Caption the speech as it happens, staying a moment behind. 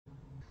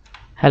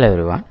Hello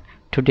everyone,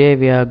 today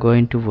we are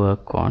going to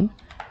work on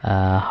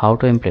how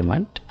to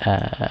implement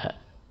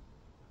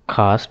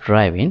cars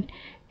driving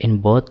in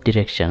both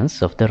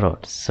directions of the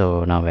road.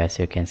 So now as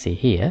you can see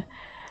here,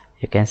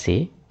 you can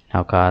see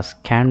now cars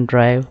can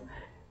drive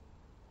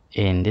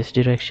in this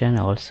direction,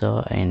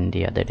 also in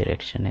the other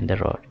direction in the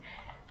road,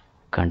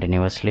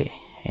 continuously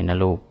in a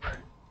loop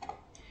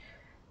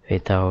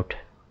without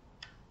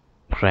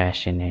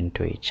crashing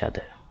into each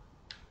other.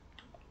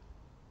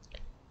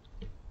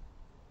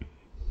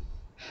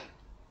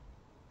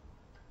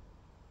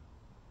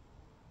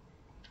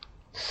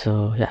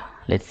 So yeah,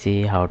 let's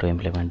see how to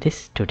implement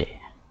this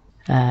today.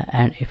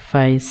 And if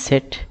I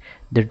set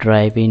the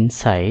driving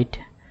side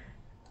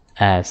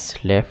as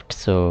left,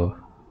 so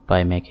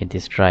by making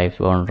this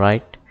drive on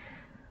right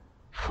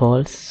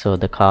false, so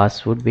the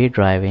cars would be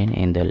driving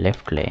in the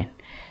left lane,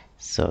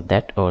 so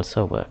that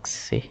also works.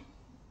 See,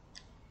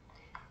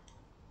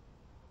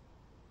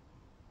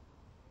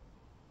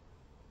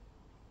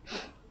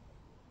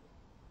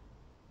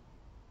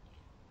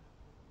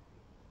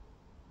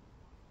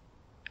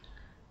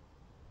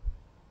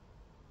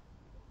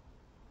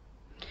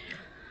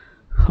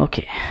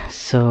 okay,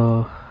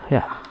 so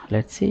yeah,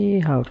 let's see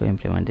how to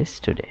implement this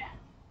today.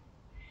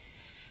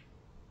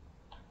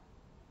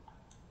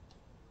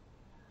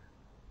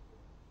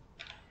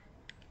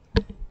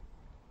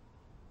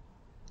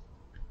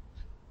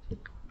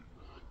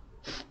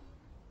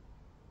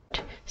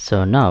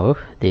 So now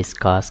these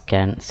cars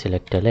can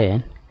select a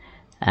lane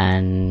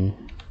and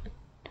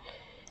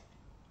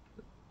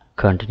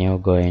continue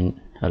going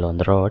along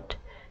the road.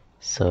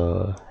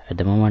 So at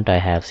the moment I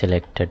have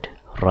selected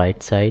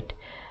right side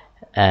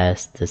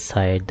as the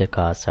side the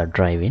cars are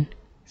driving,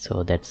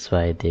 so that's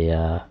why they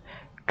are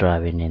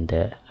driving in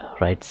the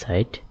right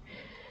side.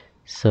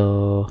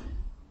 So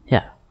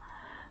yeah,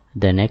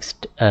 the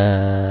next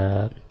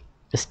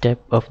step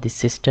of the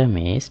system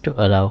is to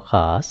allow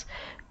cars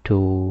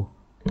to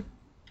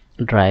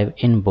drive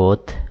in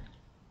both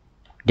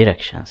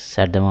directions.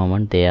 At the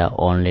moment they are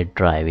only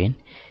driving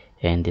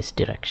in this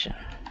direction,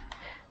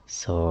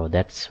 so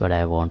that's what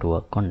I want to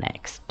work on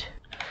next.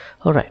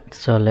 Alright,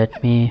 so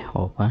let me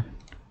open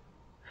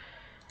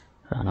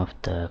one of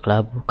the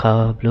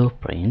car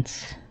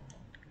blueprints,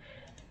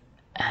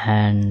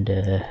 and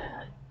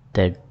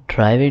the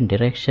driving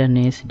direction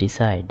is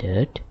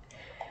decided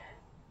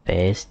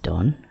based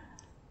on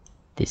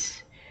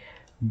this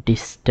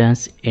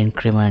distance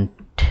increment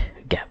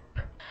gap.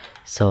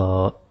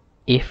 So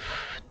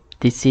if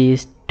this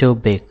is to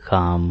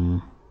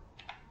become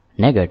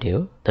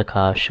negative, the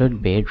car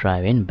should be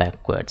driving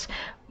backwards,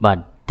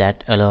 but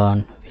that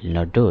alone will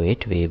not do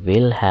it. We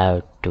will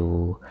have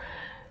to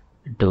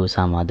do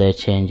some other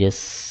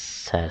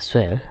changes as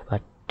well,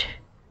 but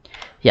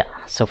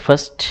yeah, so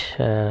first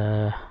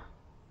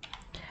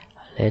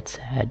let's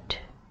add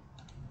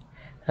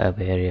a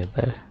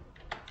variable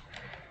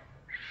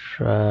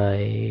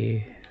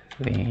driving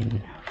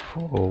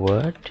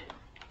forward.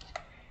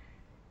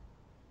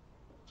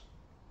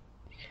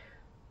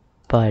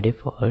 By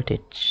default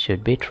it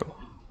should be true,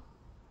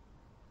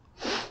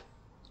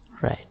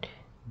 right?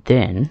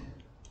 Then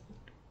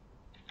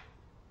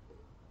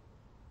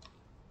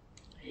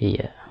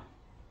here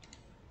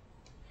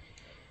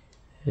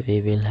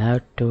we will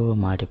have to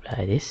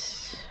multiply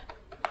this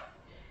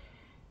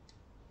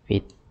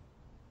with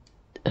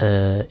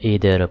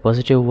either a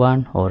positive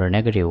one or a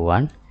negative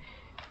one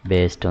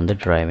based on the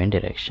driving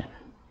direction.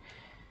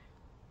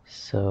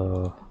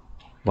 So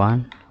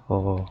 1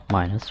 or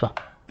minus 1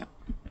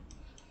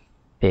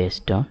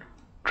 based on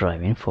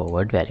driving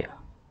forward value.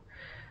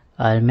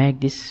 I'll make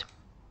this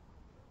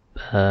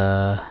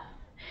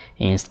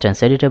instance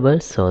editable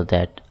so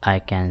that I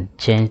can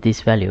change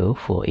this value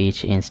for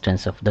each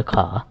instance of the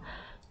car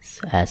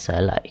as I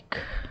like.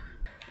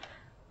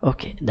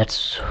 Okay,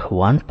 that's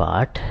one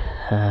part.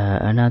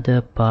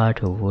 Another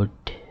part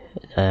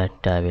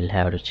that I will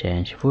have to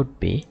change would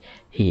be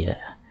here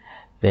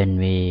when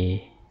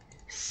we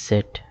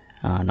set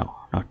no,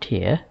 not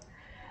here.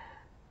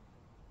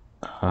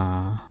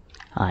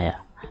 Yeah,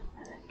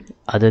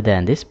 other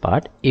than this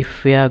part,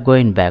 if we are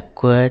going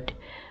backward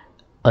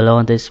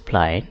along this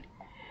spline,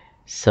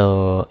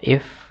 so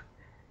if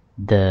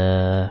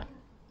the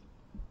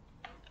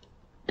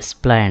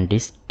spline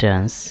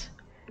distance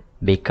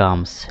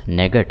becomes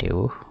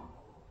negative,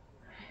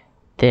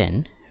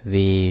 then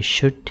we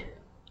should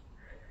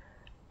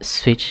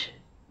switch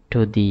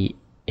to the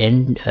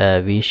end.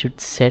 We should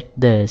set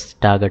the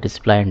target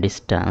spline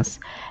distance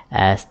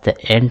as the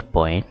end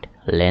point,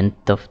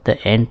 length of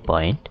the end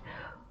point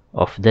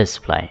of the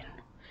spline,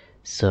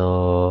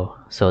 so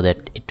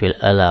that it will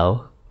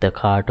allow the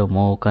car to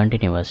move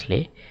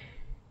continuously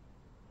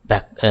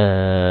back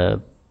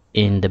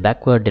in the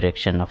backward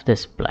direction of the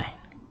spline,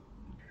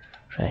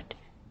 right?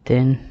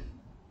 Then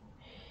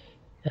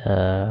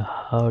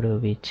how do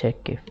we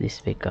check if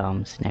this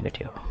becomes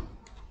negative?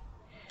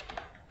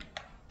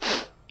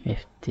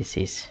 If this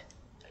is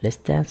less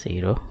than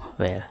 0,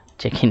 well,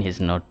 checking is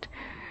not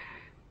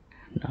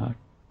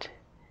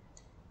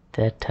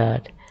that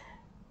hard.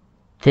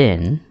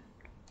 Then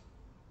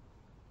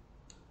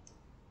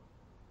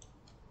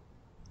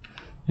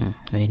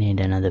We need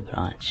another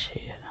branch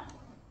here.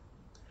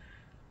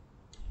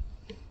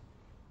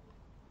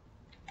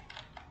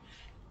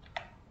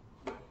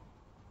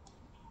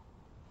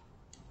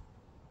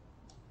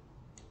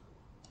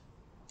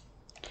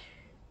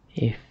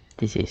 If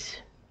this is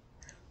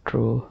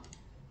true,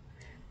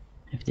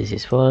 if this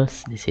is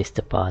false, this is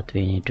the path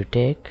we need to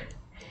take.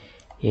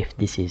 If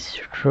this is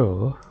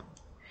true,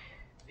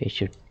 we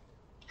should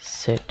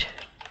set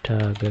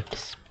target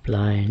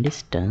spline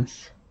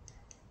distance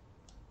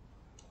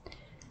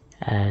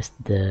as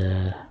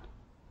the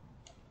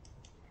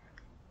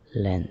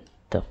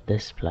length of the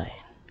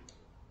spline.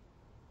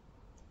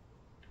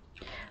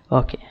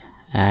 Okay,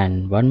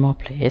 and one more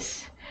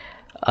place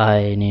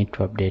I need to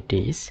update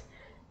is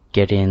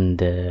get in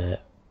the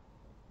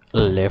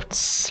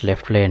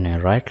left lane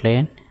and right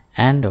lane,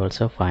 and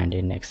also find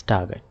the next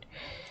target.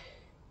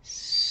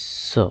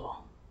 So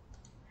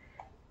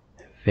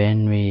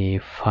when we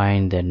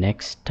find the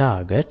next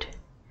target,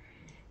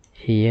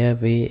 here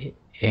we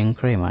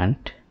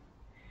increment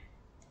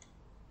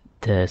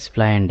the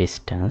spline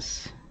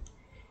distance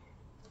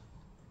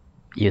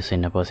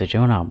using a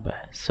positive number.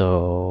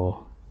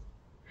 So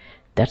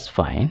that's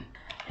fine.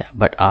 Yeah,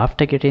 but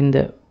after getting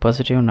the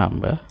positive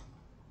number,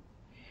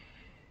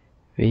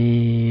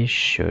 we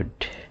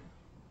should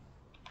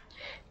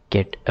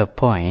get a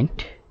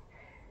point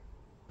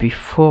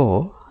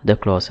before the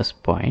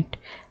closest point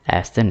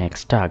as the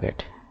next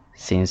target,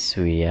 since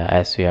we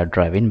are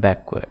driving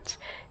backwards,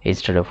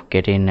 instead of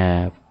getting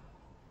a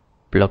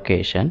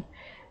location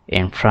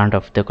in front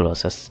of the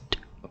closest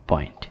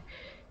point.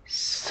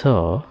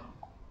 So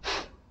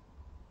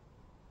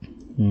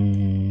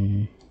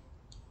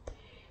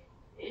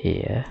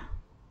here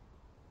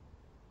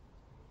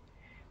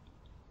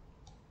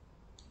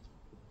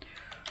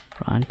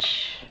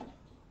branch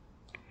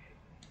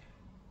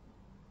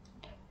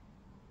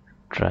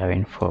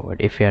driving forward.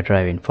 If we are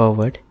driving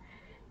forward,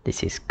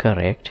 this is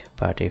correct,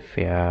 but if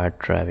we are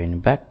driving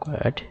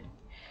backward,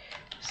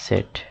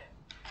 set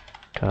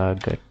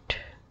target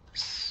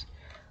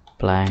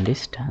spline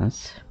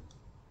distance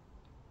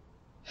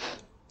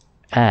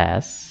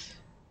as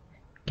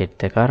get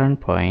the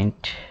current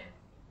point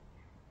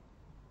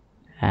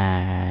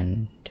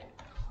and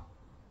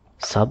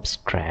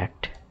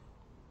subtract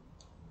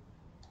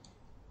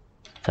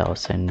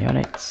 1000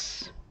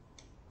 units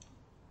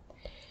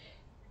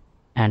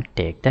and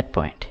take that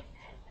point.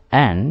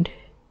 And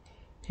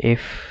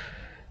if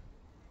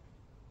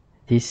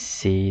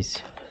this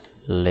is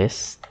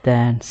less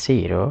than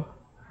 0,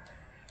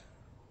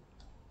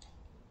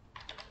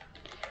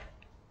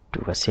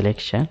 do a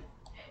selection.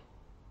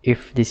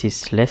 If this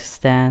is less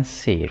than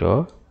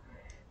 0,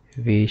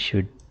 we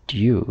should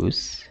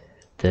use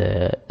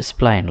the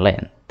spline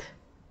length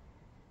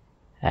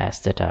as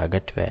the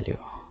target value.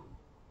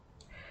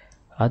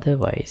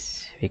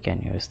 Otherwise, we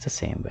can use the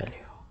same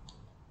value.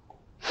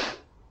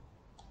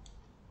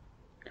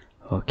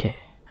 Okay,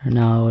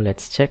 now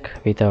let's check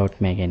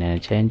without making any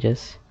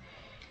changes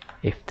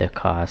if the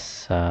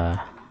cars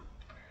are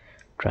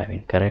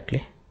driving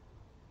correctly.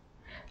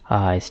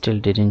 I still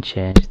didn't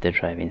change the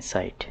driving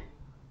side,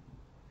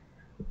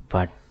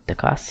 but the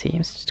car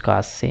seems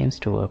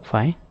to work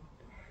fine.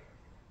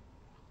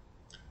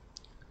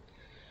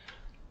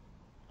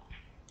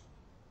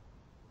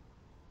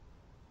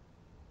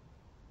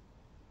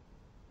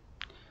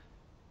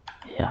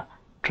 Yeah,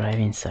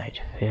 driving side,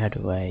 where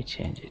do I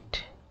change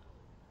it?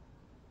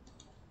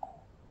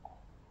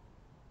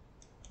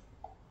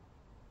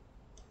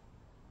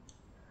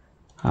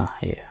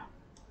 Here,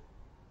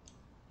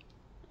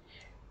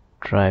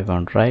 drive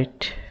on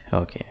right.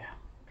 Okay,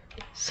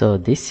 so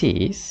this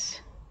is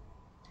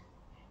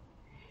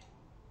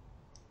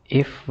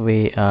if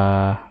we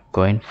are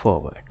going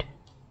forward.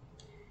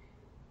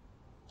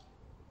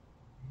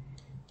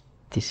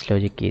 This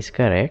logic is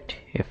correct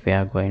if we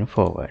are going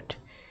forward,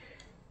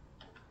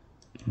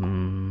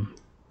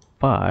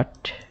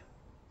 but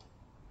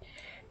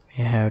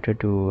we have to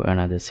do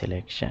another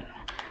selection.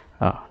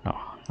 Oh no,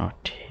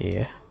 not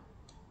here.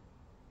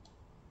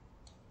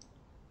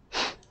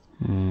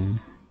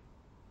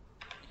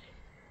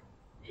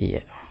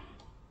 Here,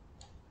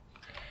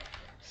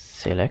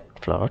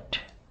 select float.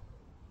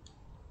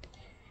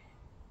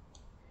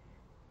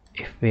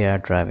 If we are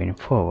driving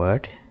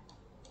forward,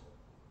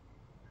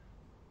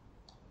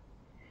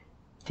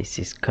 this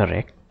is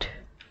correct.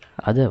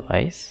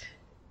 Otherwise,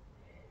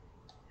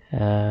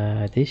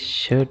 this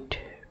should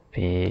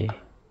be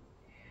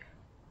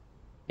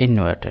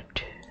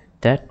inverted.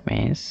 That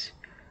means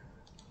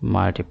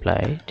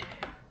multiplied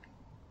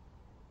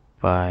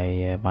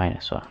by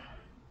 -1.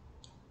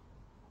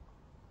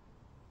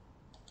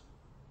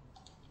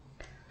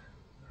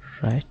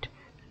 Right,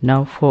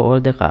 now for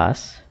all the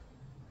cars,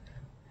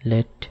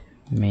 let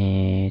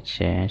me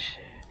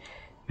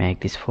make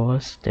this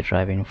false, the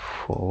driving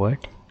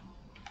forward,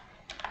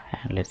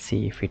 and let's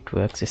see if it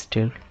works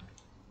still.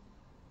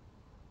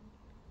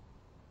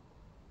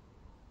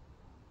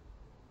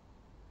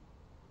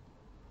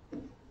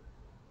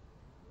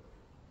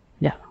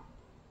 Yeah,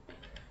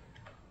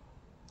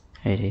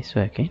 it is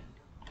working.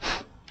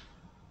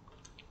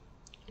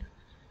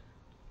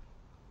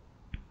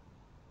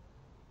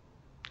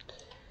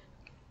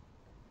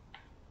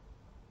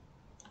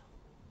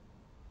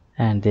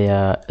 and they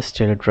are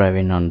still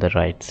driving on the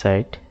right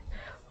side,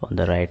 on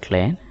the right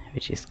lane,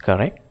 which is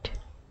correct.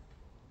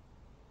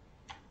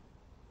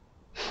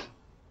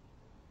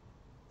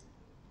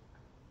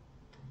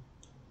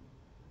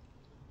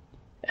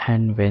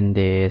 And when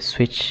they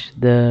switch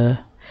the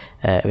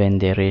when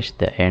they reach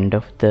the end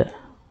of the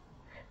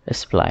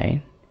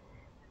spline,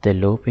 the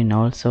looping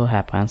also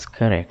happens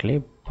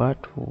correctly.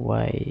 But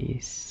why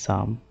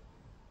some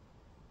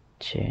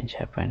change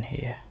happen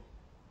here?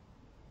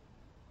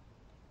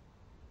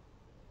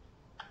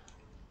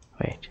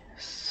 Wait,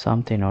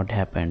 something odd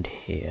happened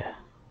here.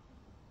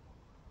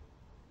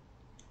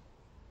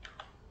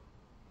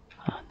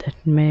 That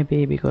may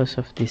be because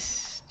of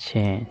this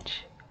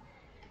change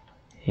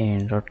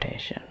in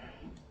rotation.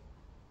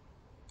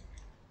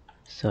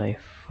 So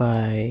if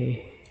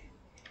I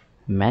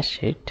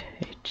mesh it,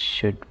 it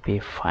should be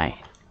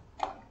fine.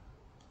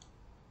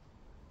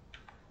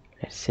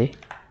 Let's see.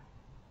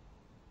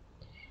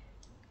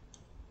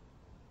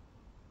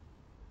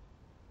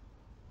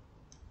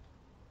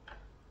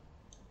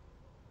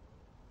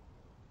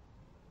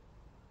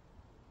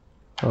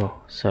 Oh,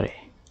 sorry.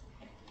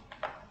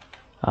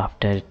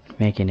 After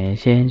making any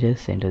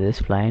changes into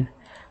this spline,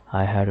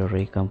 I had to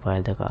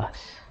recompile the class.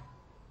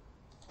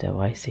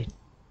 Otherwise it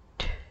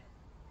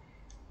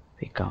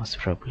becomes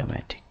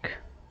problematic.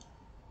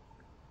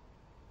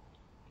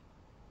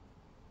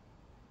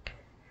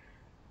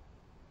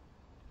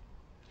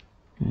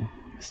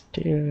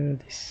 Still,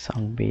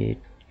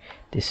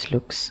 this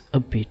looks a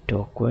bit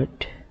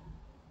awkward.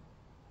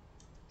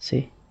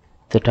 See,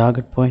 the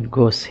target point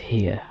goes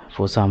here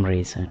for some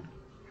reason.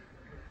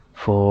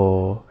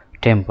 For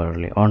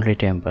temporarily, only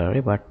temporary,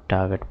 but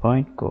target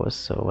point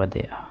goes over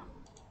there.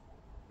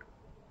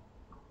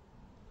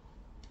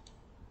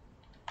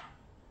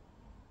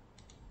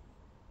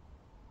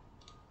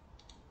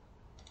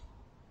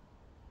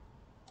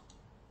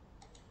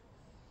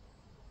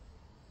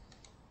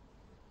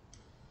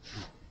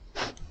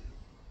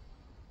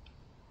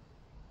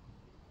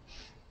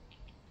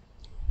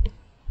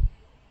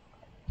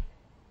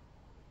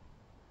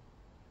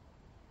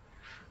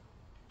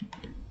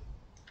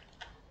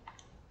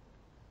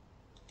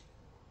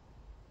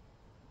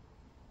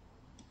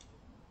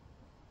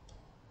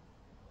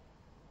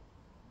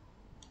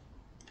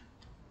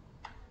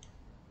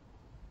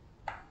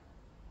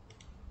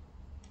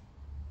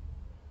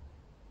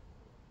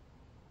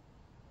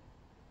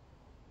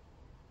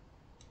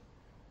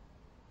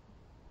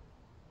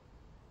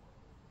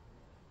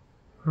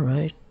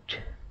 Right,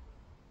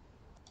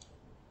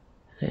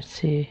 let's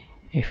see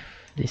if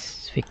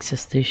this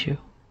fixes the issue.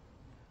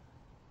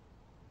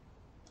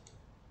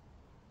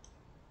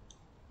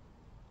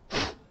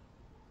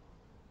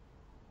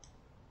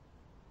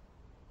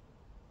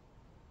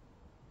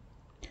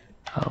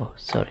 Oh,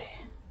 sorry,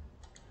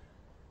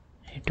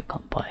 need to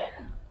compile.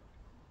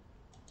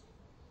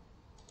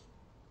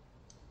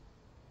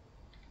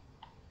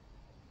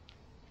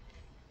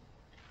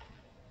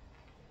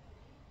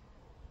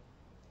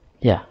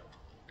 Yeah,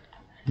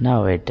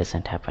 now it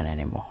doesn't happen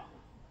anymore.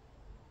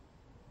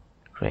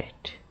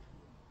 Great.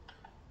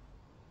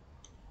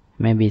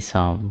 Maybe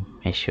some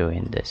issue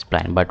in the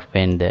spline, but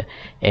when the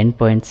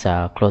endpoints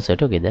are closer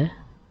together,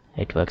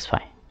 it works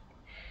fine.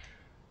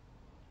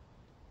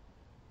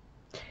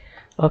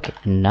 Okay,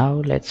 now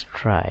let's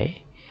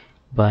try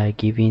by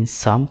giving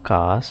some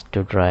cars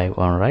to drive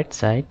on right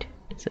side,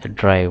 so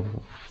drive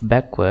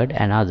backward,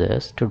 and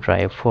others to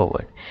drive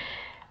forward.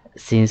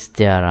 Since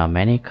there are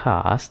many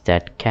cars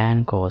that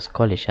can cause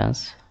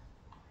collisions,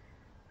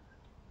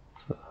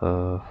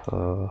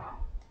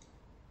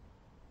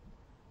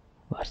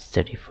 what's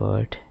the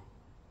default?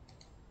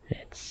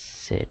 Let's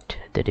set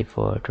the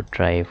default to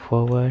drive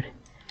forward,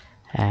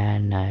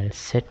 and I'll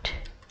set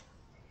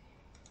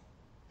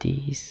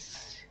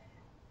these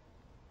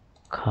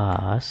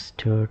cars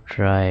to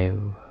drive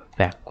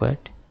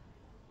backward.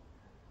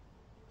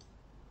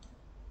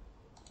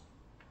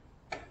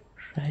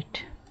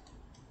 Right.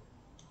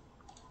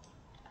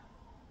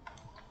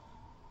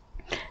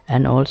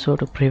 And also,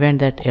 to prevent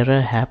that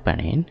error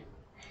happening,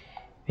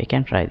 we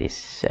can try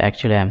this.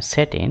 Actually, I'm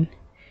setting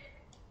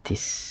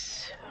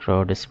this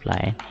road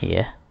spline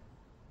here,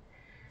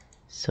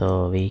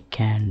 so we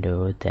can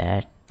do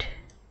that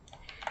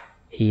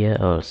here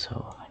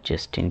also,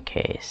 just in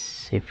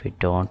case if we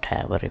don't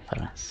have a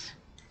reference.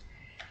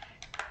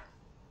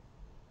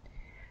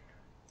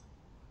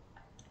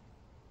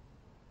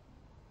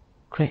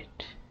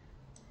 Great.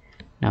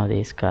 Now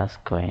these cars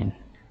going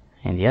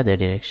in the other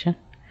direction,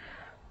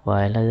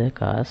 while other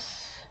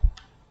cars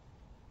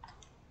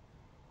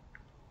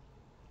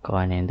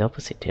going in the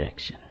opposite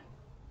direction.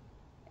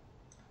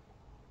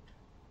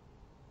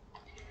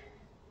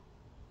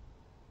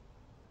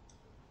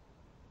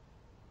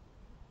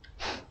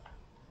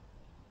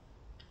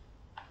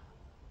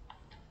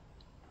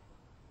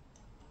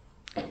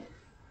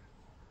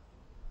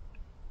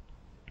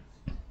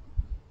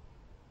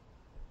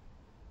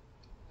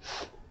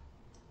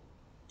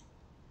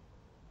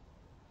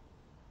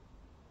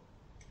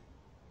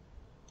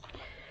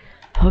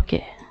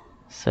 Okay,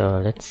 so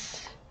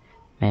let's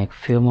make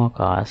few more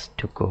cars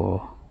to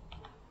go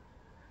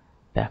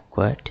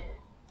backward.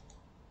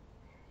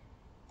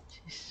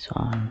 This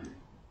one,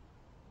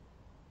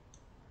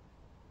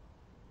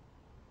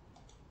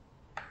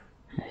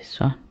 this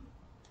one,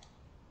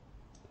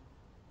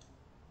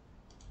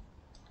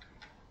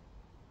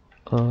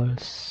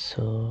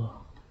 also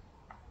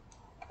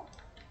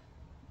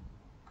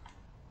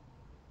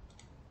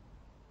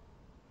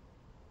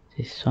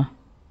this one.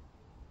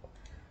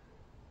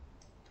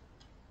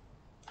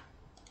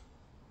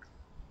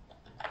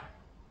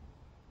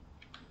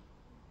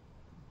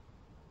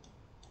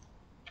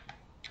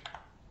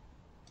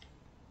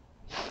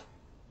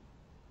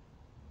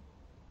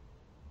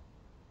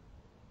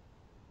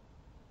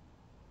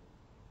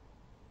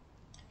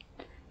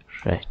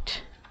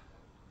 Right.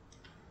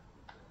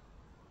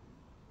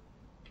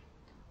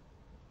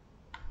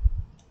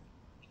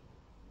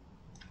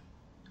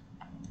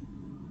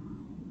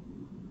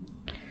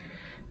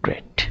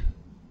 Great.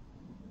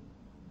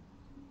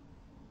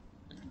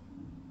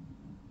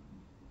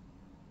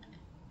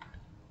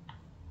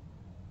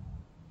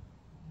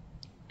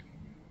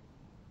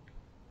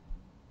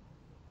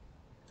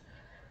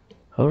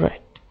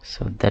 Alright,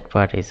 so that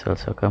part is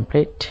also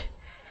complete.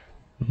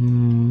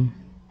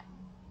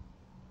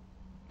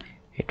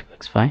 It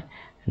works fine.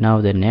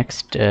 Now the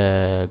next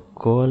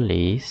goal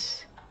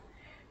is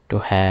to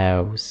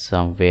have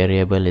some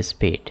variable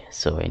speed.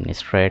 So in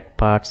straight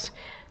parts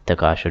the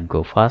car should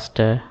go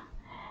faster,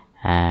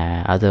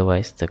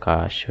 otherwise the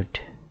car should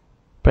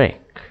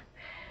brake,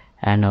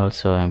 and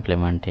also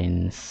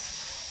implementing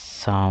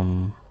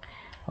some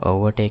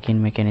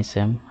overtaking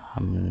mechanism.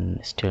 I'm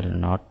still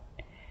not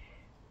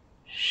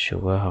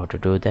sure how to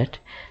do that,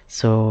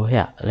 so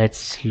yeah,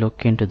 let's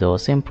look into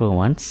those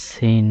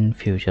improvements in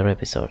future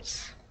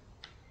episodes.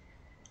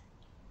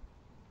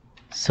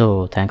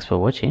 So thanks for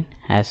watching.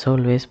 As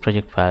always,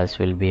 project files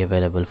will be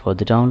available for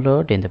the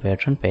download in the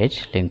Patreon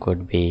page. Link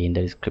would be in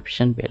the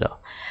description below.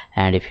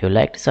 And if you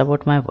like to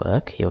support my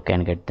work, you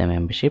can get the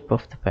membership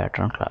of the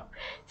Patreon club.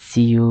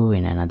 See you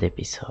in another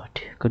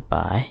episode.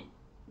 Goodbye.